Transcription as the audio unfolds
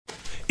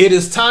It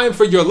is time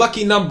for your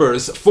lucky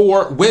numbers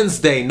for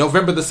Wednesday,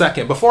 November the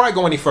 2nd. Before I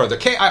go any further,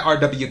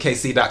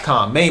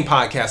 KIRWKC.com, main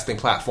podcasting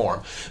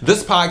platform.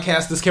 This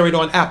podcast is carried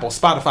on Apple,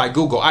 Spotify,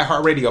 Google,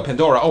 iHeartRadio,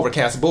 Pandora,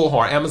 Overcast,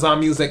 Bullhorn,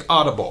 Amazon Music,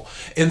 Audible,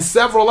 and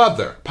several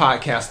other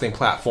podcasting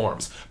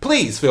platforms.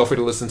 Please feel free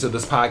to listen to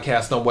this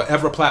podcast on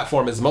whatever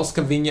platform is most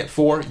convenient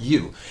for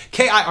you.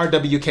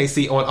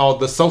 KIRWKC on all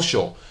the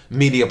social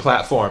media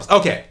platforms.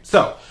 Okay,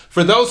 so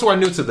for those who are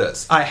new to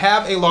this, I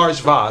have a large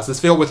vase. It's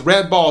filled with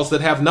red balls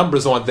that have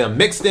numbers on them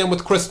mixed in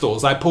with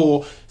crystals. I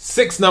pull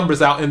 6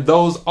 numbers out, and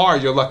those are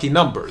your lucky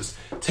numbers.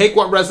 Take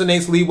what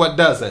resonates, leave what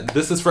doesn't.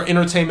 This is for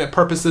entertainment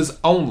purposes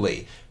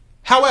only.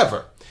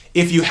 However,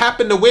 if you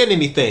happen to win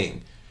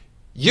anything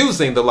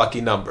using the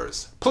lucky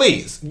numbers,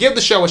 please give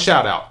the show a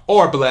shout out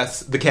or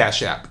bless the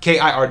Cash App,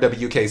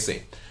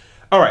 KIRWKC.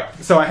 All right,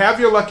 so I have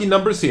your lucky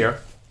numbers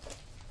here,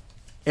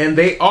 and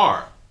they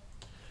are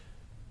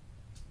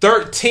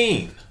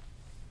 13,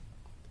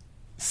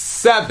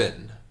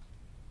 7,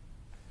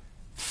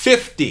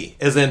 50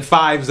 as in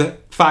 50,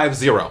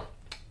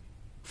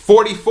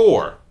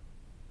 44,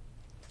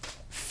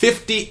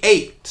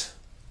 58,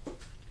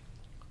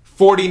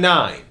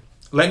 49.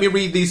 Let me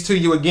read these to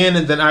you again,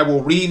 and then I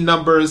will read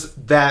numbers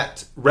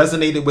that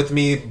resonated with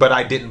me, but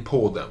I didn't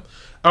pull them.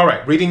 All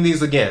right, reading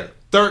these again.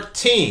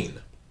 13,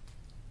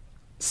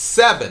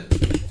 7,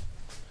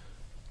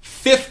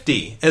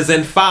 50 as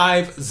in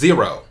 50,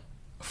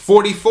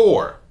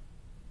 44,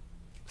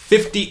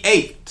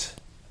 58,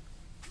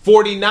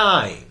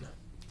 49.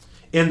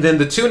 And then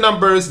the 2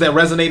 numbers that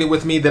resonated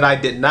with me that I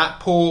did not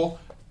pull,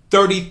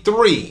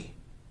 33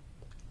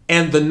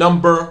 and the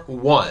number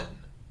 1.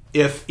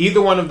 If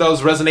either one of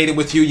those resonated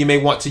with you, you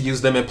may want to use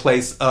them in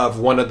place of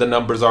one of the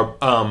numbers or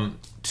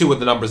 2 of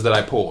the numbers that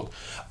I pulled.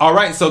 All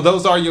right, so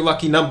those are your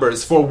lucky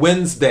numbers for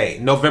Wednesday,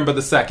 November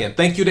the 2nd.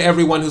 Thank you to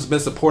everyone who's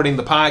been supporting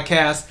the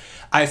podcast.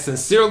 I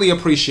sincerely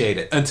appreciate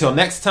it. Until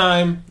next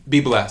time, be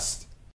blessed.